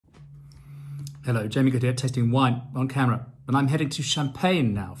Hello, Jamie Goode here, tasting wine on camera. And I'm heading to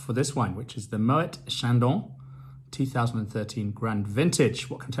Champagne now for this wine, which is the Moët Chandon 2013 Grand Vintage.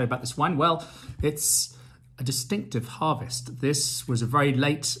 What can I tell you about this wine? Well, it's a distinctive harvest. This was a very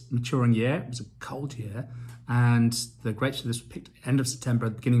late maturing year. It was a cold year. And the grapes for this were picked end of September,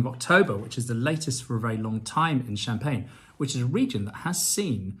 beginning of October, which is the latest for a very long time in Champagne, which is a region that has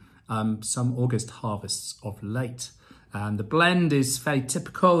seen some August harvests of late. And the blend is fairly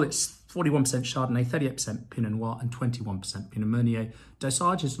typical. It's 41% Chardonnay, 38% Pinot Noir, and 21% Pinot Meunier.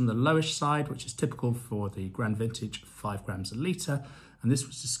 Dosage is on the lowish side, which is typical for the Grand Vintage, 5 grams a litre. And this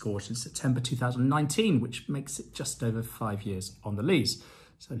was disgorged in September 2019, which makes it just over 5 years on the lees.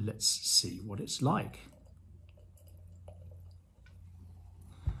 So let's see what it's like.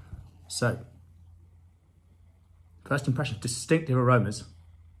 So, first impression, distinctive aromas.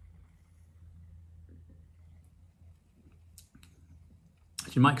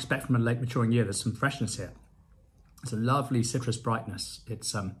 As you might expect from a late maturing year, there's some freshness here. It's a lovely citrus brightness.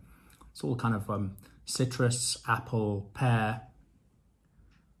 It's all kind of citrus, apple, pear.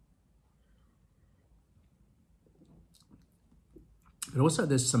 But also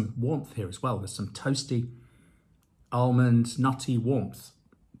there's some warmth here as well. There's some toasty, almond, nutty warmth.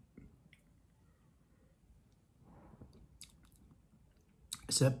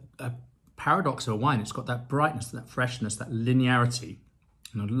 It's a paradox of a wine. It's got that brightness, that freshness, that linearity,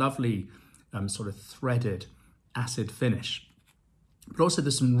 and a lovely sort of threaded acid finish. But also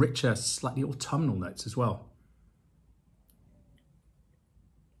there's some richer, slightly autumnal notes as well.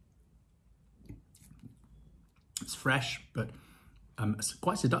 It's fresh, but it's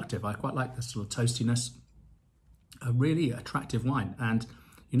quite seductive. I quite like this sort of toastiness. A really attractive wine. And,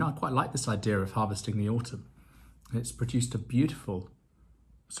 you know, I quite like this idea of harvesting the autumn. It's produced a beautiful,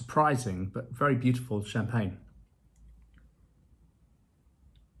 surprising, but very beautiful champagne.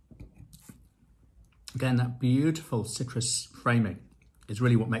 Again, that beautiful citrus framing is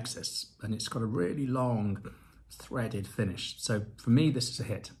really what makes this. And it's got a really long, threaded finish. So for me, this is a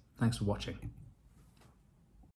hit. Thanks for watching.